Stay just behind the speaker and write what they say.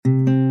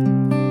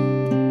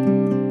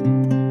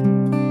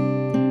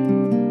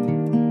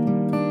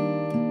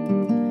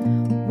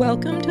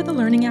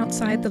Learning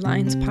Outside the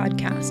Lines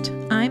podcast.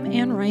 I'm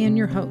Ann Ryan,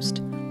 your host,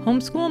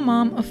 homeschool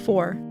mom of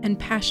 4 and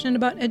passionate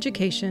about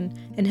education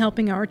and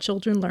helping our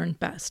children learn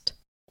best.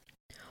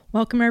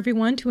 Welcome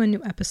everyone to a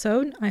new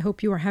episode. I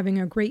hope you are having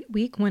a great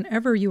week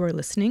whenever you are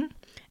listening.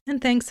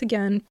 And thanks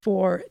again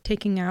for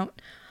taking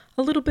out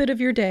a little bit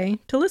of your day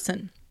to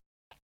listen.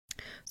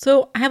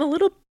 So I have a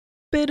little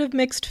bit of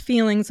mixed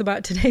feelings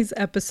about today's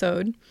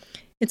episode.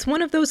 It's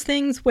one of those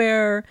things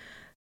where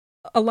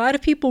a lot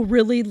of people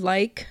really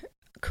like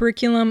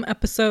curriculum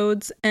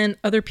episodes and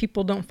other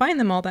people don't find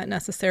them all that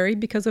necessary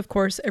because, of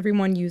course,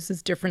 everyone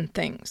uses different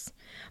things.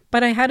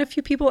 But I had a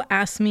few people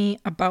ask me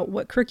about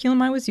what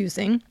curriculum I was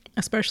using,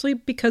 especially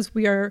because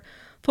we are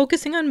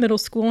focusing on middle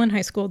school and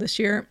high school this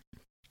year.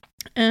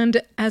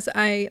 And as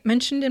I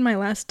mentioned in my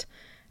last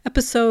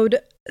episode,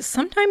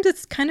 sometimes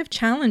it's kind of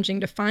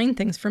challenging to find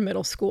things for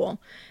middle school,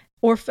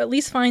 or at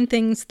least find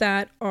things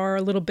that are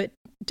a little bit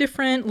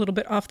different, a little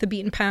bit off the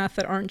beaten path,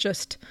 that aren't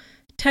just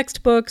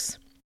textbooks.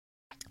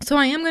 So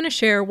I am going to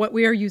share what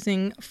we are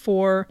using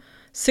for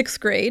 6th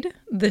grade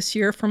this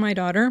year for my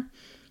daughter.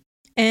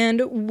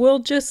 And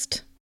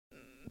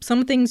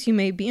some things you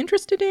may be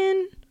interested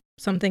in,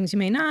 some things you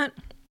may not.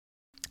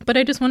 But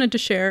I just wanted to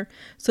share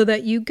so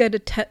that you get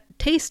a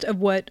taste of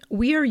what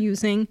we are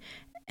using,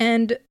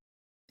 and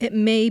it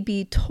may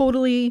be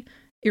totally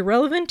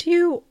irrelevant to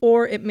you,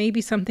 or it may be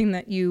something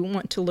that you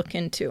want to look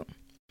into.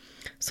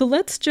 So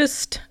let's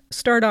just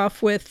start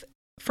off with,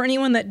 for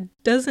anyone that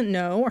doesn't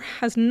know or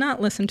has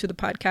not listened to the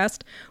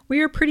podcast,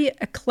 we are pretty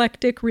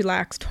eclectic,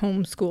 relaxed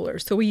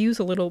homeschoolers. So we use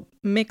a little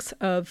mix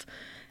of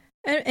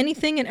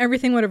anything and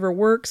everything, whatever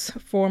works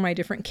for my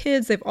different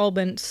kids. They've all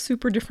been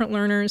super different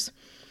learners.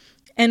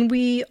 And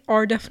we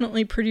are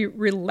definitely pretty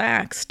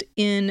relaxed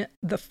in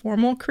the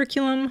formal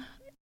curriculum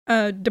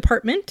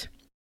department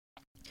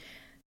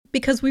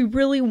because we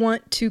really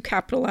want to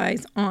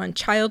capitalize on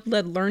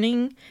child-led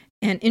learning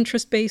and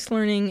interest-based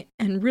learning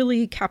and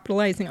really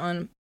capitalizing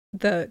on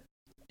the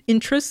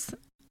interests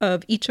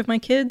of each of my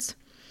kids.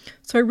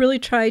 So I really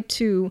try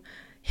to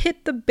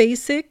hit the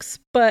basics,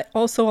 but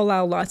also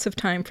allow lots of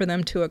time for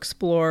them to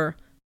explore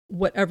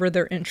whatever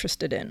they're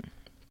interested in.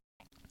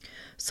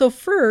 So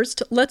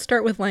first, let's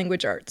start with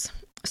language arts.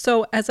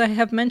 So as I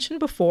have mentioned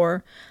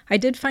before, I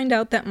did find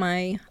out that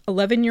my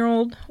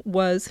 11-year-old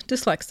was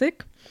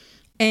dyslexic,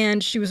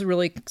 and she was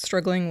really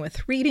struggling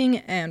with reading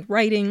and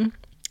writing.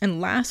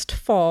 And last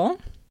fall,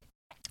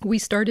 we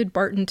started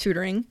Barton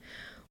tutoring,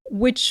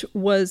 which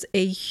was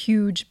a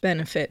huge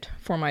benefit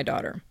for my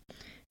daughter.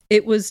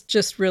 It was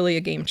just really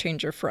a game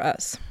changer for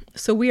us.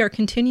 So we are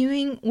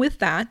continuing with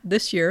that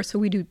this year. So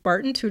we do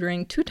Barton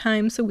tutoring 2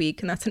 times a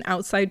week, and that's an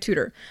outside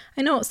tutor.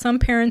 I know some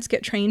parents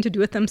get trained to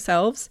do it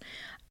themselves.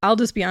 I'll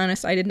just be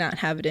honest, I did not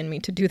have it in me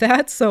to do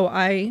that. So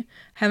I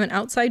have an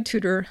outside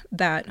tutor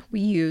that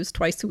we use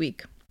twice a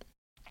week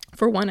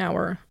for 1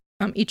 hour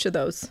each of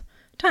those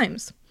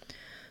times.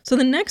 So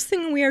the next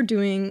thing we are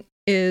doing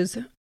is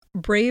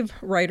Brave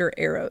Writer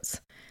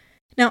Arrows.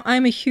 Now,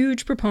 I'm a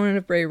huge proponent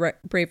of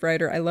Brave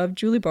Writer. I love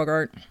Julie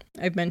Bogart.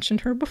 I've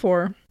mentioned her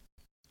before.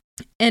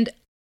 And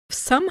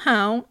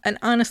somehow, and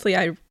honestly,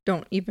 I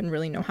don't even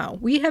really know how,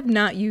 we have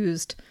not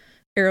used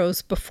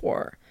arrows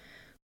before.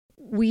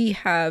 We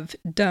have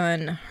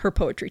done her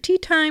poetry tea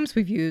times.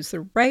 We've used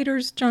the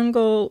Writer's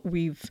Jungle.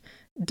 We've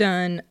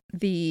done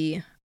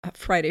the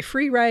Friday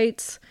free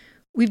writes.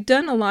 We've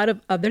done a lot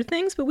of other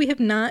things, but we have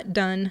not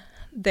done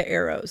the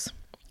arrows.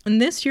 And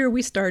this year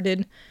we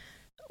started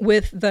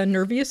with The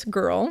Nervous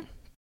Girl,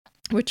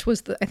 which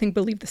was the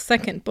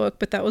second book,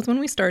 but that was when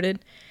we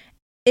started.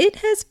 It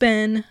has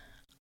been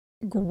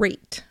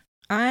great.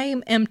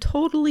 I am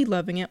totally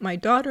loving it. My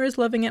daughter is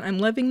loving it. I'm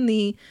loving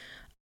the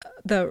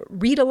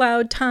read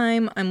aloud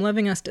time. I'm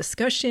loving us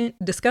discussing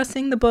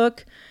the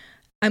book.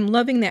 I'm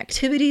loving the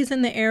activities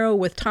in the arrow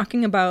with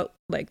talking about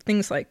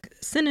things like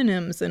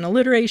synonyms and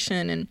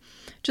alliteration and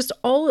just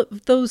all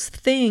of those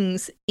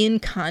things in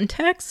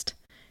context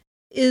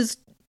is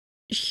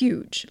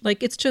huge.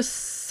 It's just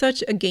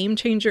such a game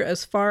changer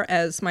as far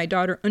as my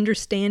daughter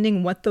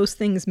understanding what those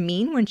things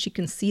mean when she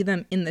can see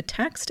them in the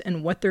text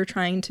and what they're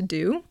trying to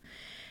do.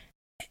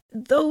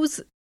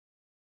 Those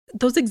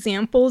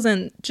examples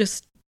and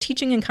just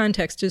teaching in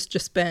context has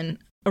just been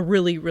a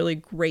really, really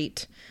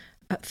great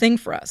thing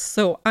for us.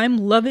 So I'm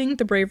loving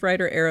the Brave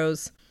Writer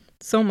Arrows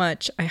so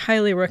much. I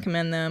highly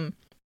recommend them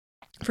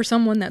for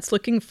someone that's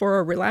looking for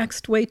a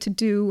relaxed way to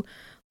do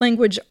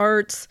language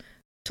arts,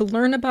 to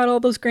learn about all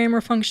those grammar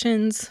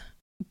functions,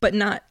 but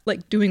not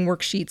doing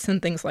worksheets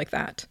and things like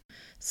that.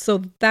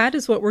 So that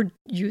is what we're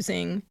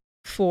using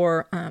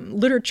for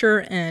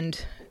literature and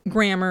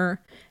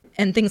grammar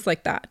and things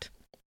like that.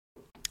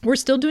 We're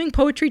still doing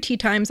poetry tea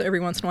times every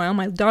once in a while.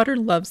 My daughter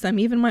loves them.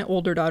 Even my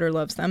older daughter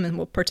loves them and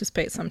will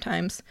participate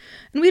sometimes.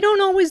 And we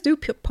don't always do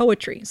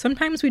poetry.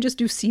 Sometimes we just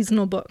do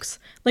seasonal books.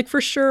 For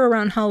sure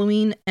around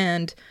Halloween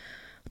and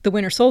the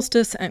winter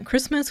solstice and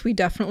Christmas, we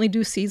definitely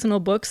do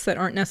seasonal books that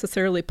aren't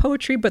necessarily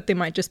poetry, but they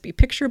might just be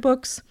picture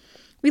books.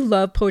 We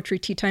love poetry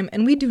tea time,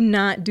 and we do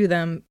not do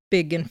them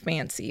big and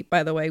fancy,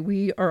 by the way.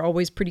 We are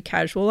always pretty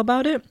casual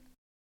about it.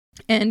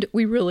 And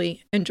we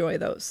really enjoy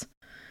those.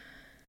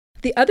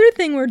 The other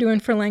thing we're doing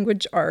for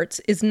language arts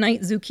is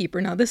Night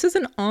Zookeeper. Now, this is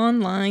an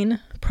online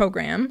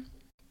program.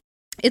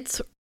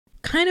 It's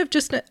kind of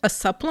just a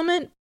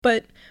supplement,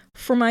 but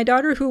for my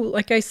daughter, who,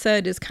 like I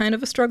said, is kind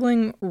of a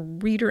struggling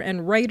reader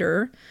and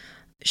writer,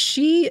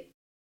 she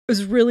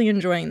was really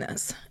enjoying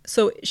this.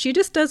 So she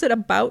just does it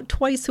about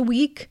twice a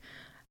week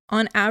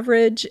on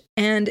average,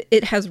 and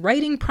it has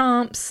writing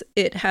prompts.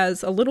 It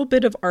has a little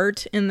bit of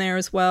art in there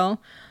as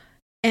well.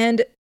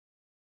 And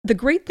the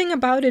great thing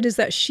about it is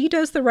that she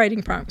does the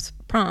writing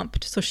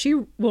prompt. So she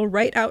will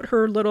write out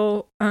her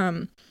little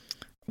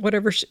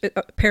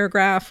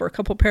paragraph or a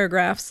couple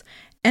paragraphs.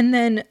 And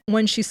then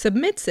when she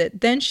submits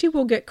it, then she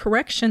will get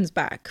corrections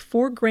back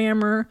for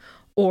grammar,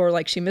 or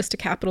like she missed a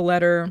capital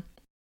letter.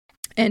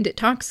 And it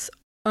talks,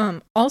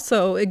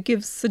 also, it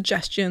gives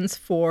suggestions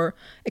for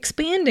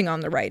expanding on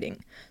the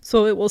writing.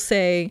 So it will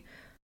say,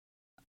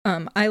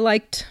 I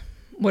liked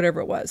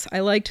whatever it was.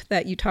 I liked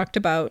that you talked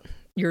about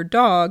your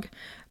dog.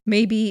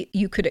 Maybe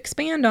you could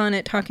expand on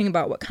it, talking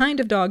about what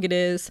kind of dog it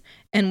is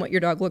and what your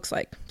dog looks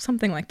like,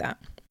 something like that.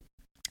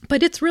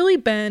 But it's really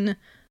been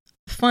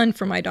fun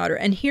for my daughter.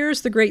 And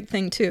here's the great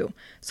thing too.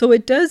 So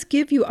it does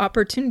give you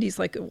opportunities,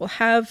 like it will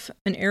have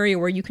an area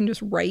where you can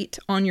just write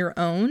on your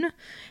own.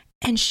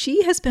 And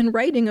she has been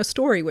writing a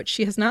story, which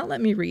she has not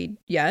let me read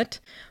yet,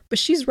 but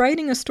she's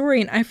writing a story,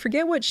 and I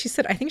forget what she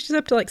said. I think she's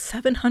up to like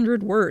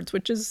 700 words,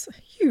 which is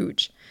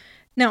huge.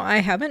 Now, I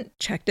haven't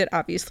checked it,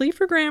 obviously,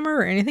 for grammar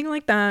or anything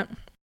like that.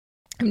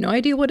 I have no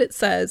idea what it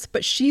says,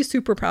 but she's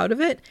super proud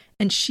of it,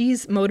 and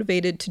she's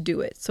motivated to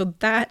do it. So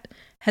that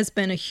has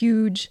been a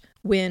huge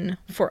win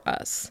for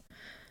us.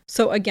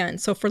 So again,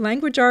 for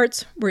language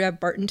arts, we have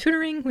Barton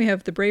Tutoring, we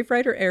have the Brave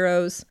Writer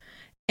Arrows,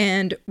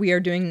 and we are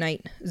doing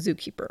Night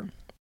Zookeeper.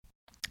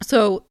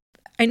 So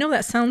I know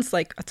that sounds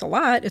like that's a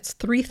lot. It's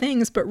 3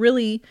 things, but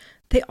really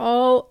they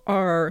all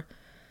are,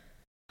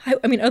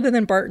 I mean, other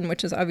than Barton,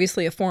 which is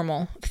obviously a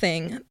formal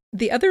thing,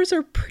 the others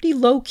are pretty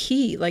low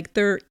key. Like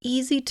they're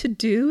easy to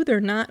do.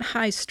 They're not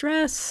high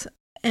stress,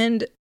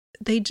 and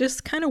they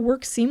just kind of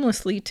work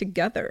seamlessly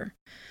together.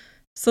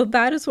 So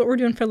that is what we're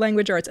doing for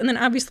language arts. And then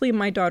obviously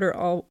my daughter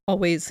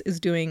always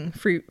is doing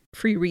free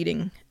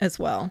reading as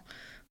well.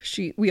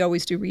 We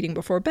always do reading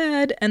before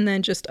bed, and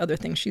then just other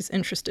things she's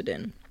interested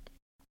in.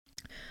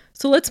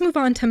 So let's move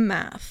on to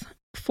math.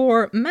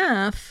 For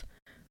math,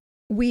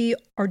 we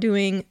are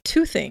doing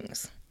 2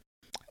 things.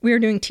 We are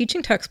doing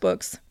teaching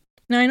textbooks.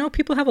 Now, I know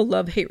people have a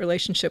love-hate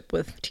relationship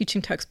with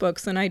teaching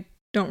textbooks, and I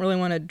don't really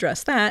want to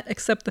address that,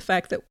 except the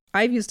fact that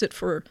I've used it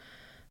for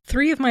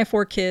 3 of my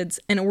 4 kids,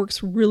 and it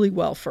works really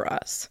well for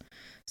us.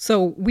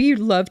 So we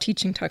love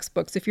teaching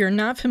textbooks. If you're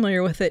not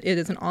familiar with it, it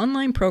is an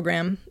online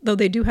program, though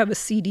they do have a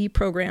CD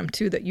program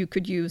too that you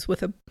could use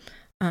with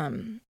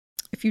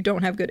if you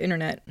don't have good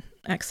internet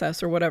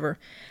access or whatever.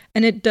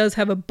 And it does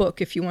have a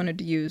book if you wanted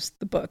to use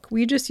the book.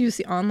 We just use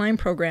the online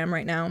program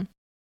right now.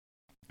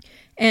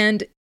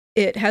 And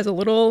it has a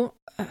little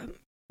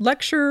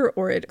lecture,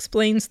 or it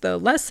explains the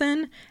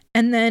lesson,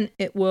 and then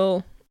it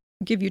will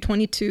give you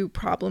 22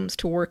 problems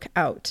to work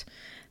out.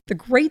 The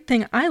great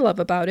thing I love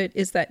about it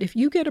is that if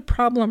you get a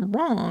problem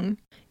wrong,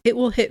 it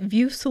will hit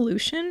view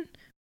solution,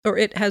 or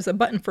it has a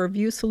button for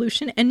view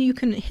solution, and you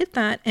can hit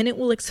that and it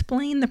will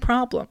explain the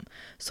problem.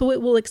 So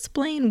it will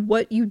explain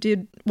what you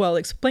did, well, it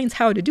explains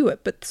how to do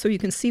it, but so you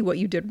can see what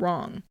you did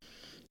wrong.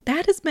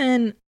 That has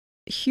been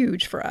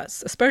huge for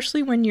us,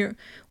 especially when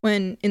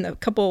in the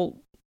couple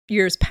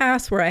years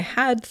past where I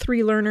had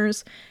 3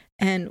 learners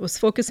and was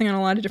focusing on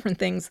a lot of different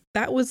things.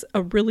 That was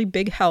a really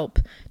big help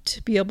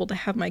to be able to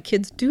have my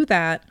kids do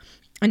that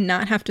and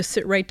not have to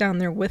sit right down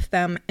there with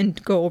them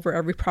and go over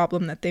every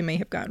problem that they may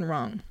have gotten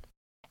wrong.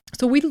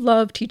 So we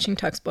love teaching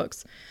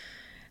textbooks.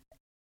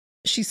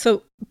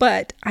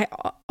 But I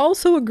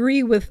also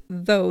agree with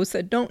those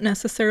that don't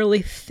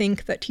necessarily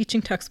think that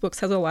teaching textbooks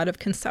has a lot of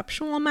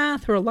conceptual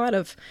math or a lot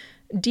of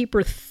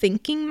deeper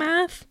thinking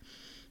math.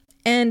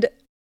 And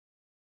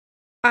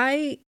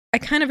I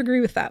kind of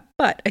agree with that,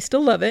 but I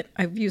still love it.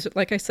 I've used it,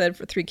 like I said,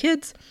 for 3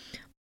 kids.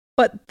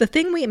 But the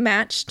thing we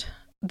matched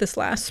this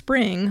last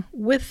spring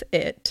with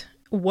it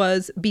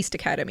was Beast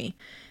Academy.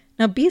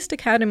 Now, Beast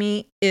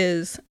Academy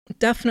is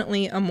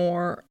definitely a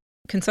more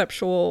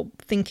conceptual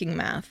thinking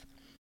math.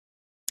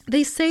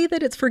 They say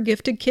that it's for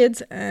gifted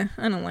kids. I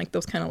don't like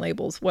those kind of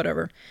labels,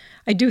 whatever.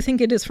 I do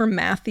think it is for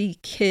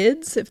mathy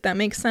kids, if that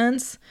makes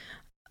sense.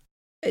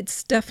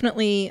 It's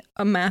definitely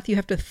a math you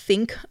have to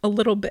think a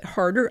little bit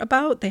harder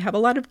about. They have a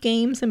lot of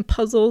games and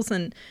puzzles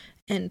and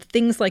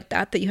things like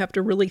that you have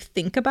to really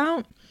think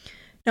about.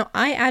 Now,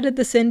 I added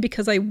this in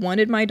because I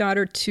wanted my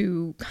daughter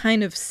to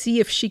kind of see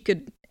if she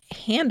could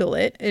handle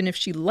it and if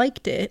she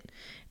liked it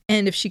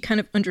and if she kind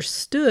of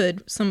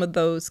understood some of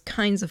those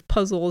kinds of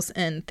puzzles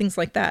and things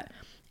like that.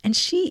 And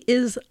she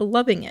is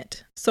loving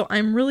it. So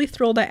I'm really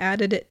thrilled I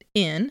added it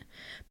in.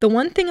 The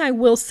one thing I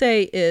will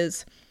say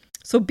is,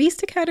 so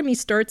Beast Academy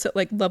starts at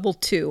like level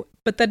 2,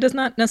 but that does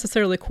not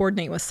necessarily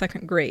coordinate with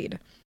 2nd grade.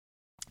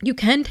 You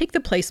can take the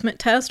placement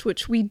test,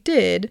 which we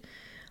did,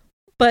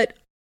 but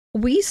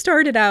we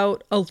started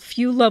out a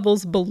few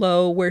levels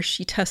below where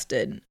she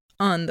tested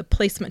on the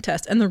placement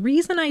test. And the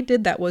reason I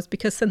did that was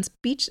because since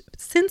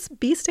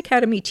Beast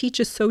Academy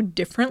teaches so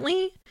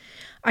differently,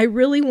 I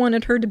really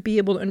wanted her to be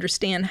able to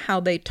understand how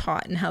they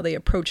taught and how they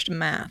approached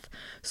math.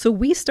 So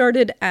we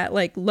started at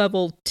like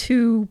level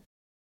 2C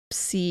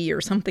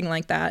or something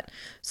like that,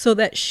 so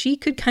that she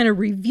could kind of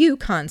review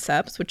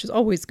concepts, which is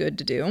always good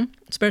to do,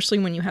 especially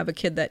when you have a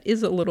kid that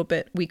is a little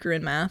bit weaker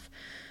in math.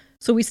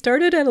 So we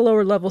started at a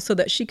lower level so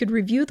that she could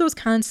review those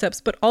concepts,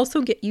 but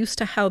also get used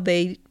to how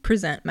they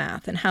present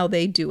math and how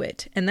they do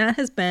it. And that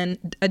has been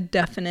a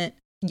definite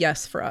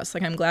yes for us.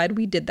 Like, I'm glad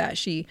we did that.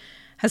 She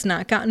has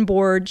not gotten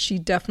bored. She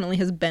definitely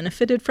has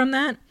benefited from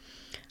that.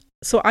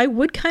 So I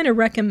would kind of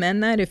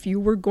recommend that if you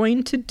were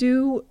going to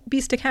do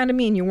Beast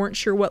Academy and you weren't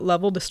sure what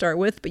level to start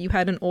with, but you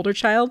had an older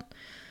child,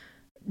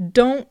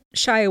 don't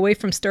shy away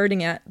from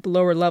starting at the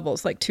lower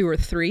levels, like 2 or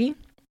 3,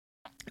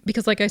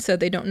 because like I said,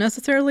 they don't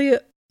necessarily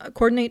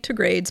coordinate to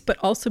grades, but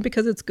also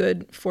because it's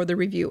good for the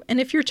review.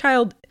 And if your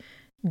child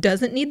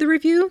doesn't need the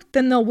review,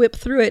 then they'll whip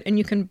through it and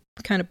you can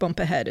kind of bump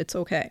ahead. It's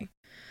okay.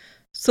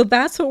 So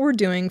that's what we're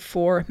doing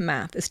for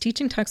math, is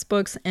teaching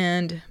textbooks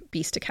and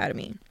Beast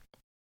Academy.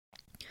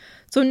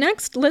 So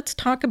next, let's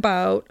talk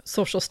about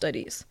social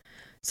studies.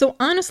 So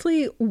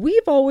honestly,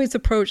 we've always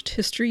approached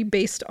history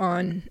based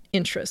on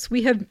interests.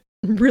 We have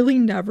really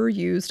never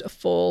used a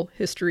full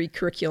history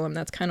curriculum.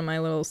 That's kind of my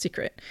little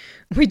secret.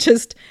 We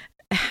just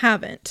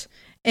haven't.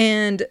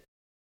 And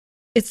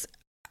it's,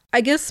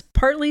 I guess,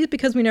 partly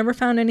because we never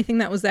found anything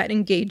that was that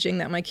engaging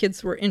that my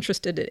kids were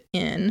interested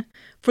in.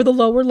 For the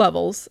lower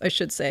levels, I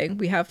should say,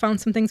 we have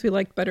found some things we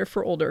liked better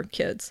for older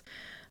kids.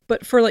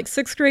 But for like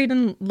 6th grade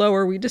and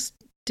lower, we just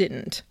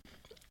didn't.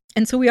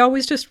 And so we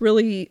always just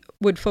really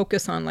would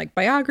focus on like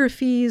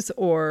biographies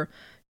or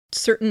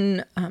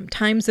certain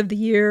times of the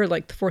year,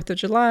 like the 4th of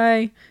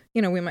July.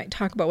 We might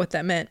talk about what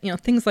that meant,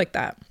 things like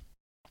that.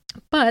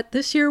 But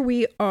this year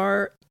we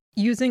are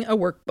using a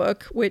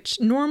workbook, which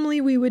normally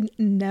we would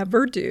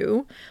never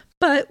do,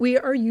 but we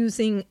are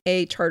using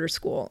a charter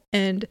school.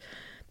 And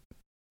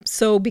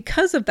so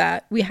because of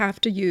that, we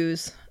have to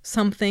use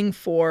something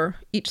for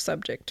each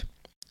subject.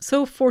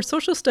 So for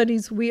social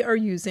studies, we are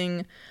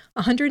using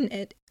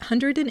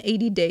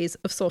 180 days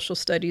of social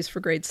studies for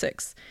grade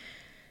 6.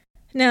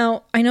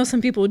 Now, I know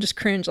some people would just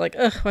cringe, like,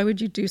 ugh, why would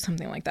you do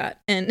something like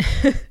that? And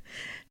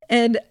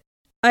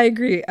I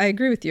agree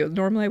with you.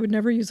 Normally, I would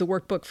never use a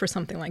workbook for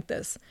something like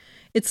this.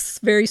 It's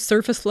very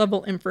surface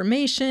level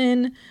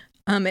information.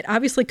 It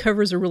obviously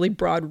covers a really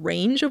broad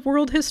range of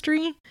world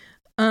history,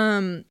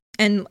 and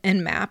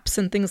maps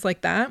and things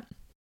like that.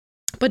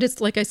 But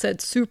it's, like I said,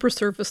 super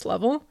surface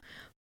level.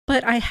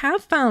 But I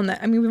have found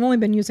that, we've only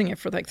been using it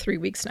for like 3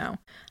 weeks now.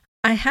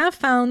 I have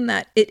found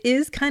that it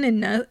is kind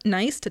of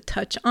nice to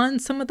touch on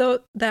some of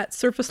that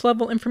surface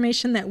level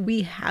information that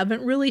we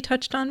haven't really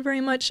touched on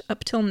very much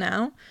up till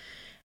now.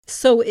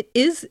 So it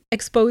is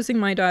exposing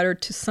my daughter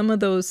to some of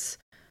those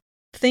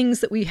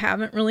things that we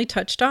haven't really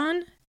touched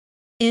on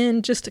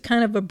in just a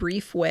kind of a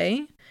brief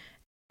way.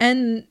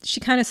 And she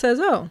kind of says,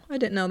 oh, I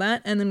didn't know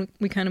that. And then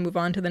we kind of move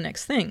on to the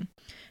next thing.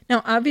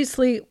 Now,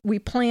 obviously, we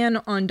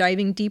plan on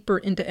diving deeper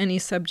into any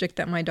subject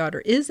that my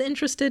daughter is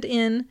interested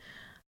in.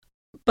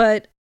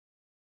 But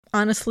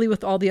honestly,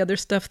 with all the other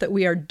stuff that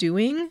we are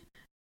doing,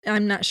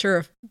 I'm not sure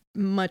if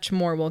much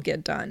more will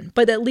get done.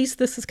 But at least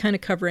this is kind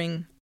of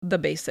covering the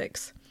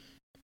basics.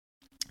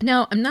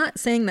 Now, I'm not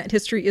saying that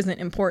history isn't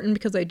important,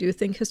 because I do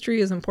think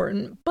history is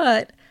important,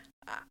 but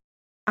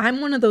I'm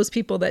one of those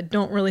people that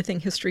don't really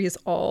think history is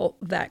all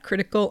that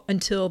critical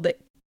until they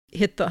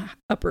hit the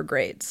upper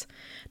grades.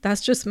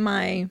 That's just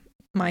my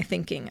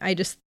thinking. I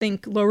just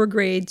think lower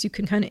grades, you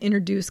can kind of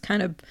introduce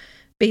kind of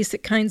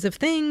basic kinds of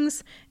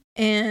things,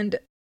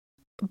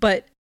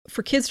 but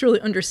for kids to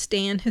really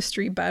understand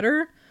history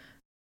better,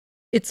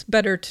 it's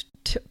better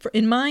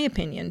in my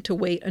opinion, to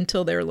wait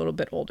until they're a little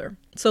bit older.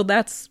 So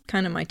that's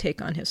kind of my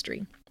take on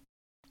history.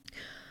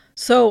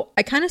 So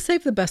I kind of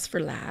saved the best for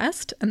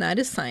last, and that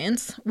is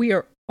science. We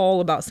are all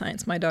about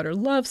science. My daughter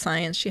loves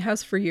science. She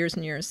has for years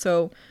and years.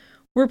 So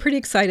we're pretty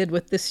excited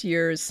with this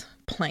year's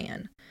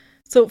plan.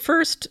 So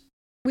first,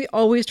 we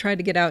always try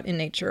to get out in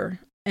nature,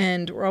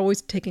 and we're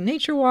always taking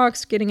nature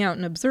walks, getting out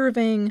and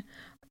observing.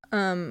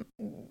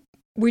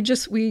 We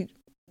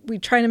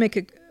try to make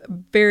a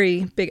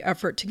very big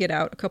effort to get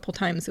out a couple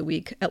times a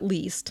week at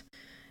least.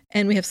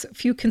 And we have a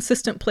few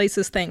consistent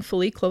places,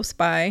 thankfully, close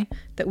by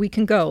that we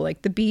can go,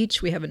 like the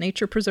beach. We have a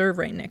nature preserve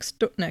right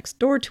next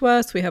door to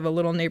us. We have a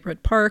little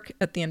neighborhood park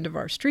at the end of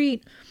our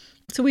street.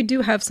 So we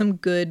do have some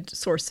good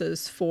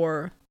sources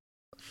for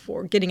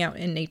getting out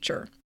in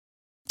nature.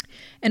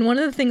 And one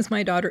of the things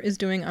my daughter is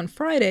doing on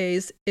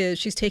Fridays is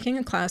she's taking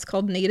a class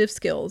called Native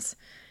Skills.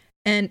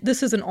 And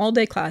this is an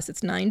all-day class.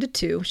 It's 9 to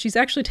 2. She's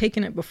actually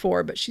taken it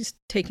before, but she's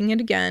taking it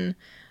again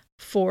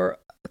for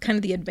kind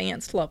of the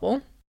advanced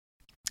level.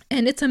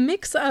 And it's a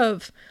mix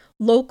of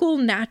local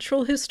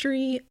natural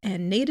history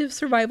and native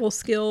survival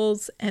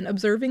skills and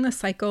observing the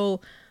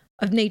cycle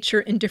of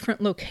nature in different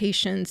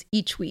locations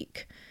each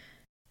week.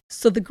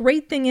 So the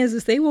great thing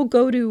is they will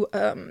go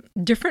to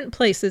different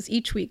places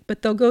each week,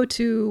 but they'll go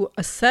to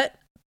a set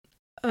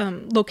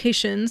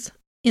locations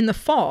in the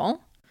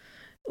fall.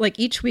 Like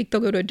each week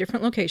they'll go to a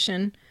different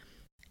location.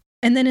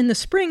 And then in the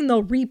spring,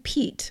 they'll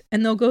repeat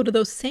and they'll go to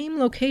those same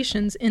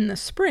locations in the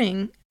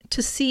spring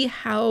to see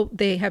how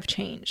they have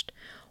changed.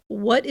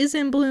 What is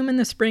in bloom in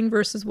the spring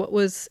versus what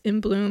was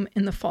in bloom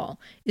in the fall?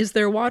 Is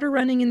there water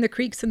running in the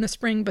creeks in the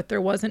spring, but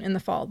there wasn't in the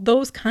fall?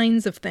 Those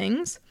kinds of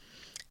things.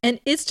 And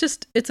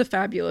it's a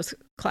fabulous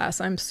class.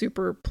 I'm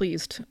super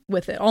pleased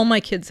with it. All my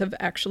kids have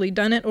actually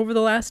done it over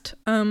the last,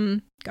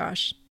 5,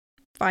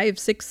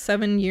 6,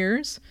 7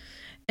 years.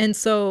 And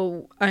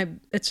so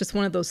it's just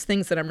one of those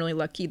things that I'm really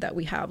lucky that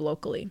we have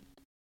locally.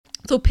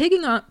 So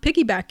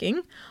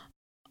piggybacking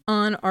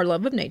on our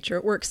love of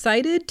nature, we're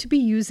excited to be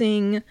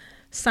using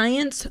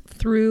Science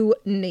Through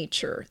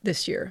Nature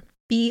this year.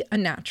 Be a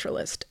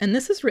Naturalist. And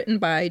this is written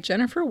by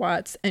Jennifer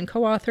Watts and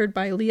co-authored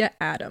by Leah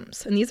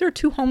Adams. And these are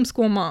 2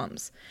 homeschool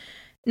moms.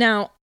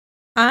 Now,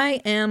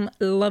 I am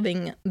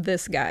loving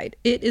this guide.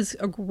 It is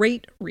a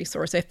great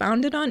resource. I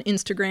found it on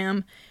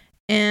Instagram,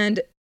 and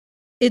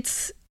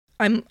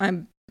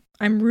I'm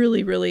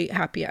really, really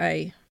happy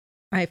I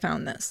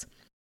found this.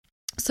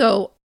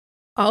 So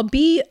I'll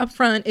be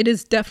upfront. It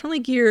is definitely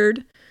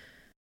geared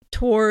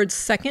towards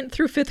 2nd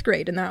through 5th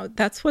grade. And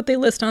that's what they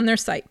list on their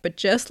site. But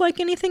just like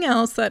anything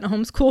else that a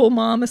homeschool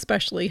mom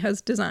especially has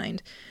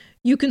designed,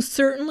 you can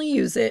certainly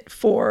use it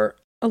for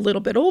a little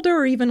bit older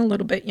or even a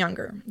little bit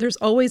younger. There's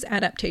always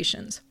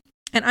adaptations.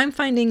 And I'm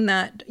finding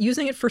that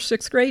using it for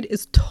 6th grade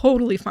is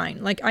totally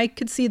fine. Like I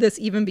could see this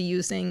even be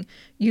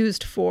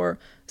used for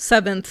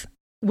 7th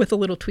with a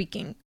little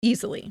tweaking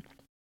easily.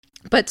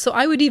 But so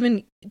I would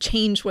even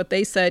change what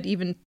they said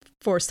even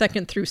for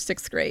 2nd through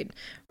 6th grade.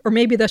 Or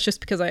maybe that's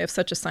just because I have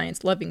such a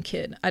science-loving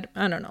kid. I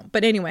don't know.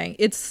 But anyway,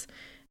 it's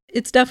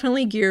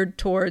definitely geared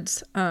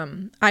towards,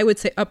 I would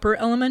say, upper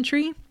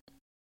elementary.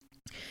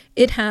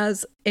 It's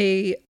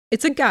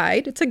a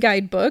guide. It's a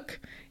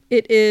guidebook.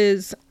 It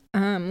is,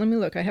 let me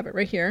look. I have it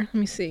right here. Let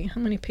me see. How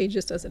many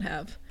pages does it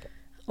have?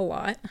 A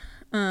lot.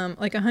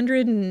 Like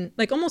 100 and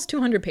like almost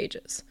 200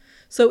 pages.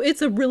 So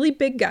it's a really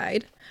big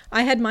guide.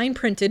 I had mine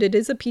printed. It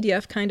is a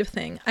PDF kind of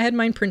thing. I had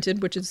mine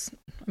printed, which is,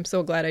 I'm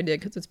so glad I did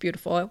because it's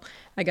beautiful.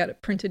 I got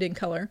it printed in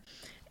color.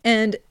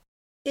 And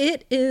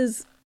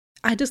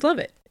I just love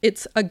it.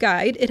 It's a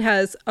guide. It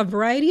has a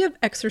variety of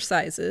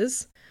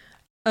exercises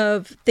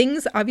of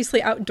things,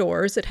 obviously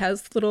outdoors. It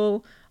has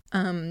little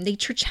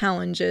nature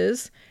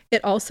challenges.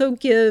 It also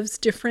gives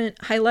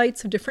different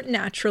highlights of different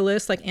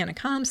naturalists like Anna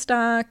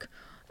Comstock.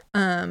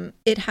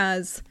 It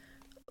has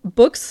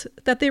books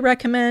that they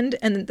recommend.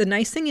 And the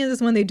nice thing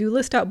is when they do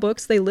list out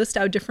books, they list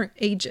out different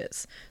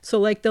ages. So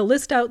like they'll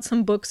list out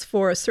some books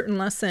for a certain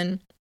lesson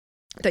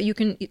that you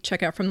can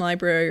check out from the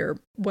library or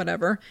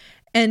whatever.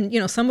 And,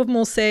 some of them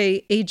will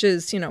say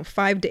ages,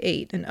 5 to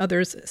 8, and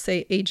others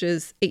say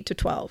ages 8 to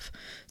 12.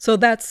 So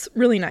that's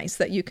really nice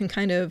that you can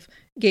kind of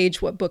gauge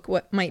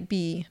what might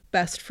be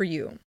best for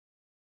you.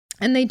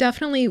 And they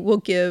definitely will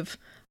give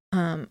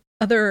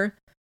other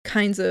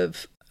kinds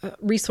of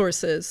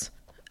resources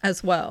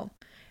as well.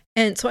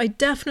 And so I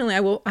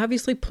will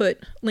obviously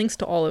put links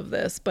to all of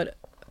this, but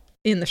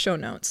in the show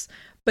notes,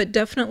 but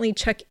definitely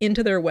check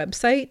into their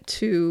website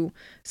to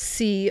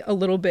see a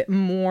little bit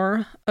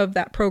more of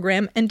that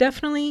program, and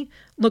definitely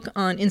look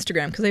on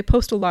Instagram because they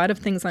post a lot of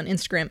things on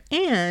Instagram.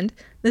 And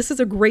this is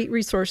a great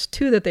resource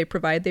too that they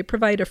provide. They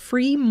provide a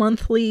free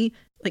monthly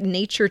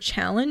nature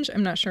challenge.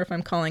 I'm not sure if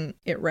I'm calling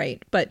it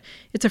right, but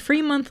it's a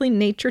free monthly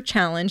nature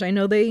challenge. I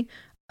know they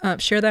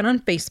share that on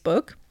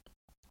Facebook.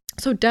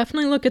 So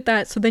definitely look at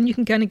that so then you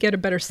can kind of get a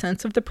better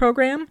sense of the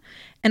program.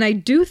 And I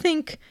do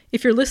think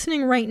if you're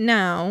listening right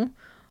now,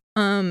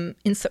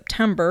 in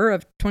September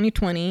of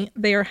 2020,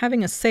 they are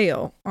having a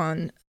sale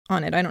on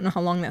it. I don't know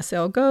how long that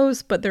sale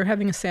goes, but they're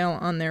having a sale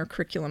on their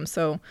curriculum.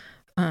 So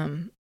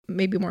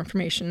maybe more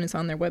information is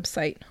on their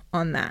website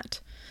on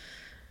that.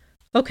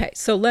 Okay,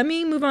 so let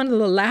me move on to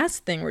the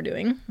last thing we're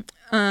doing.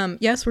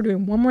 Yes, we're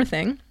doing one more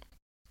thing.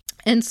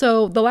 And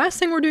so the last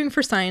thing we're doing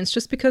for science,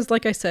 just because,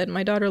 like I said,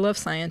 my daughter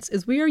loves science,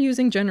 is we are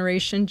using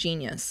Generation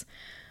Genius.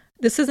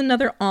 This is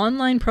another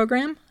online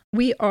program.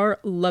 We are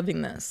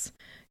loving this.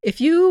 If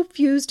you've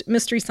used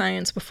Mystery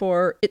Science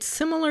before, it's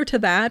similar to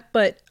that,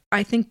 but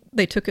I think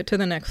they took it to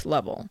the next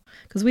level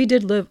because we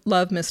did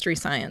love Mystery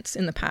Science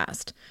in the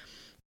past.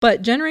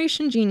 But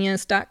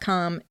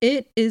GenerationGenius.com,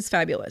 it is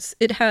fabulous.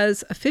 It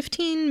has a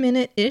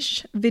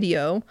 15-minute-ish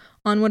video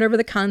on whatever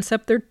the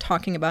concept they're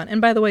talking about. And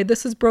by the way,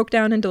 this is broke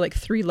down into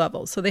 3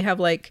 levels. So they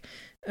have I'm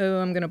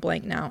going to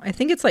blank now. I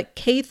think it's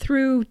K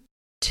through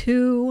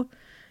 2,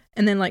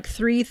 and then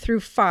 3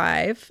 through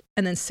 5,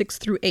 and then 6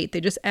 through 8.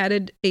 They just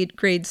added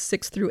grades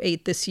 6 through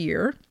 8 this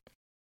year,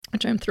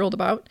 which I'm thrilled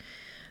about.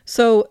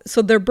 So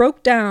they're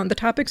broke down. The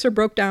topics are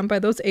broke down by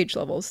those age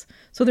levels.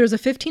 So there's a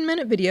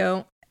 15-minute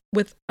video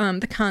with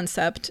the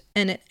concept,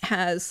 and it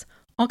has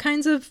all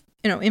kinds of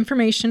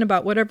information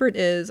about whatever it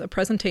is, a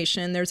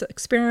presentation. There's an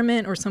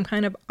experiment or some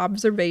kind of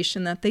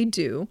observation that they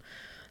do.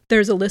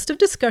 There's a list of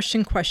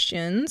discussion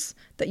questions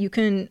that you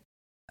can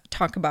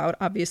talk about,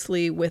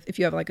 obviously, with if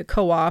you have like a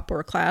co-op or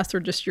a class or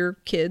just your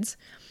kids.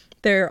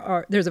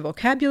 There's a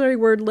vocabulary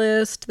word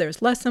list, there's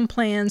lesson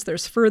plans,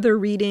 there's further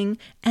reading.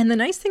 And the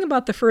nice thing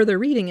about the further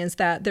reading is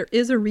that there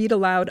is a read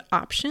aloud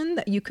option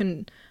that you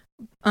can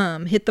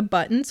hit the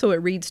button so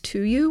it reads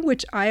to you,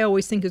 which I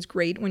always think is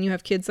great when you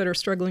have kids that are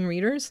struggling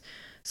readers.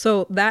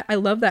 So I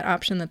love that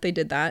option that they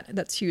did that.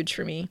 That's huge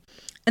for me.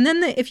 And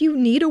then if you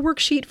need a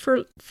worksheet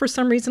for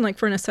some reason, like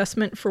for an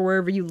assessment for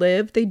wherever you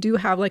live, they do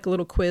have like a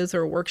little quiz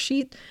or a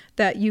worksheet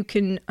that you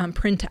can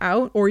print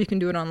out, or you can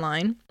do it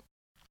online.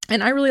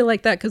 And I really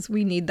like that because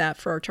we need that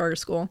for our charter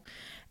school.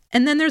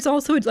 And then there's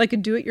also like a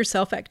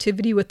do-it-yourself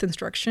activity with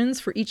instructions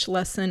for each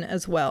lesson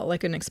as well,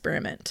 like an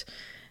experiment.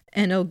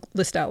 And it'll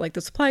list out like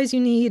the supplies you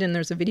need, and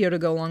there's a video to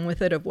go along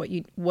with it of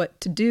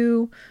what to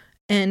do.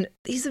 And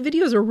these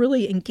videos are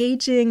really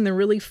engaging. They're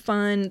really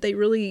fun.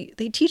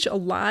 They teach a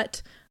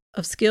lot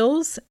of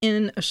skills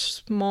in a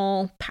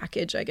small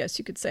package, I guess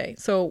you could say.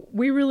 So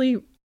we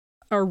really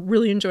are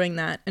really enjoying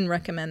that and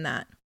recommend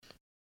that.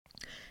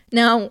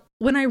 Now,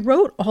 when I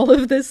wrote all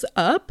of this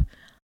up,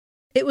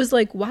 it was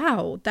like,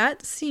 wow,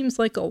 that seems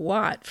like a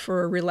lot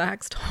for a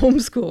relaxed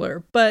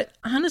homeschooler. But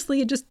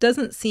honestly, it just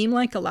doesn't seem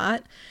like a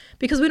lot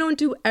because we don't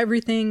do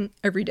everything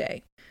every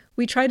day.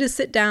 We try to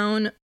sit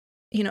down,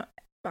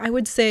 I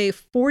would say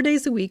 4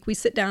 days a week, we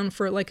sit down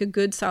for like a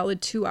good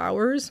solid 2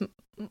 hours,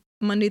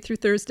 Monday through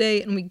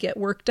Thursday, and we get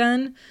work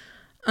done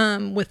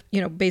with,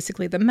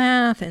 basically the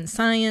math and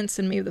science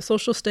and maybe the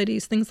social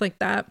studies, things like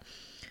that.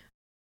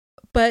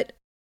 But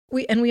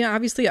we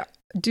obviously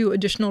do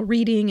additional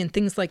reading and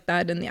things like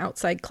that in the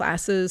outside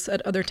classes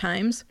at other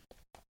times.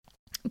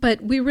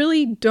 But we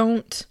really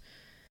don't,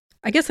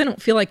 I guess I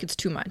don't feel like it's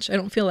too much. I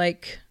don't feel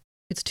like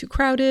it's too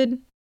crowded.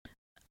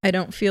 I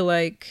don't feel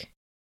like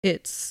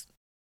it's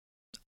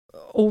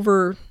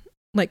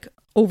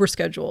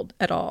overscheduled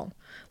at all.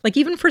 Like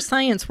even for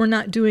science, we're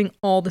not doing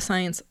all the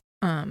science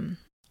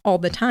all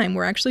the time.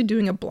 We're actually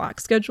doing a block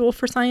schedule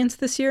for science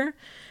this year.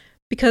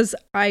 Because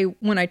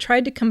when I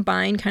tried to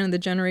combine kind of the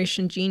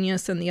Generation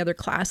Genius and the other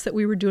class that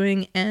we were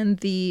doing and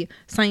the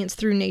Science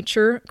Through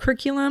Nature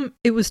curriculum,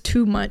 it was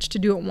too much to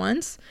do at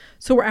once.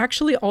 So we're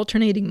actually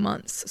alternating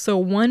months. So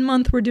 1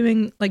 month we're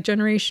doing like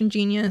Generation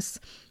Genius,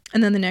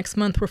 and then the next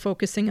month we're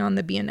focusing on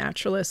the Be a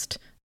Naturalist,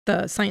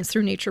 the Science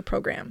Through Nature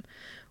program,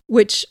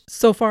 which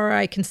so far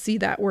I can see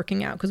that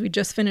working out because we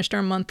just finished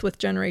our month with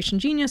Generation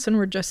Genius and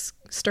we're just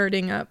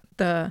starting up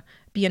the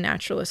Be a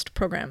Naturalist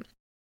program.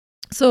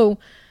 So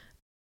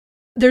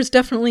there's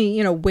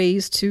definitely,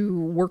 ways to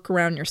work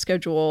around your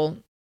schedule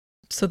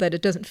so that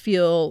it doesn't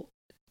feel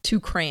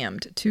too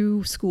crammed,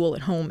 too school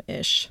at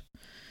home-ish.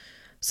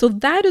 So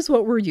that is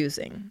what we're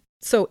using.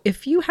 So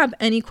if you have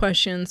any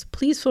questions,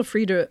 please feel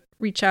free to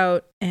reach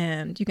out,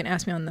 and you can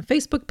ask me on the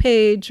Facebook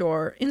page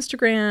or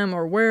Instagram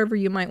or wherever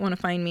you might want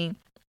to find me.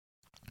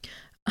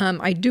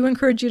 I do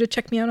encourage you to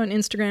check me out on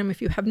Instagram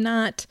if you have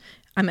not.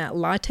 I'm at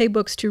Latte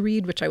Books to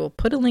Read, which I will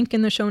put a link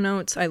in the show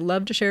notes. I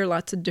love to share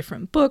lots of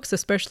different books,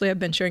 especially I've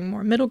been sharing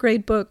more middle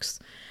grade books,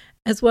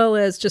 as well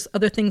as just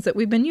other things that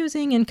we've been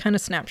using and kind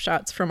of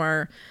snapshots from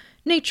our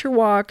nature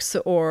walks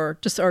or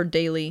just our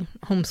daily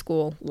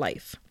homeschool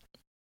life.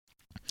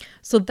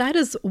 So that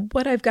is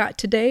what I've got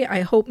today.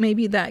 I hope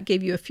maybe that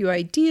gave you a few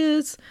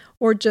ideas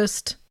or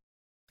just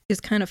is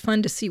kind of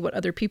fun to see what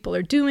other people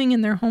are doing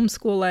in their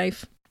homeschool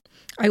life.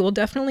 I will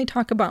definitely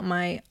talk about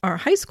our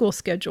high school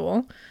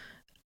schedule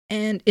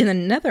and in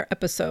another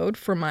episode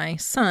for my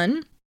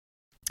son,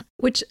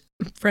 which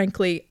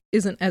frankly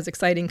isn't as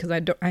exciting because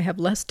I have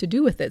less to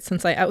do with it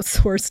since I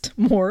outsourced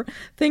more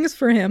things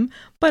for him,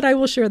 but I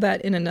will share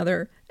that in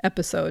another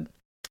episode.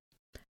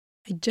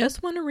 I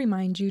just want to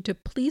remind you to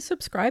please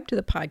subscribe to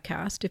the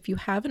podcast if you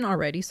haven't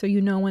already so you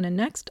know when a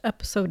next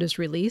episode is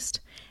released.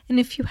 And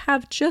if you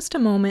have just a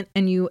moment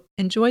and you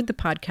enjoyed the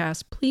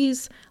podcast,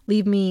 please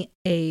leave me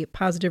a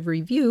positive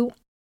review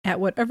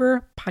at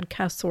whatever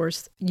podcast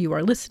source you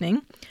are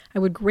listening. I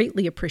would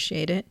greatly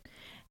appreciate it.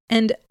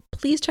 And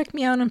please check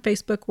me out on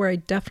Facebook where I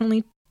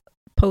definitely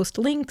post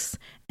links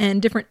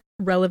and different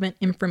relevant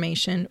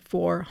information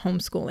for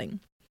homeschooling.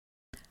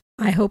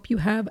 I hope you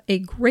have a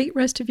great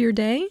rest of your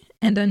day,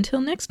 and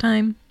until next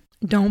time,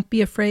 don't be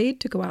afraid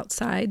to go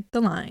outside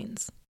the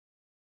lines.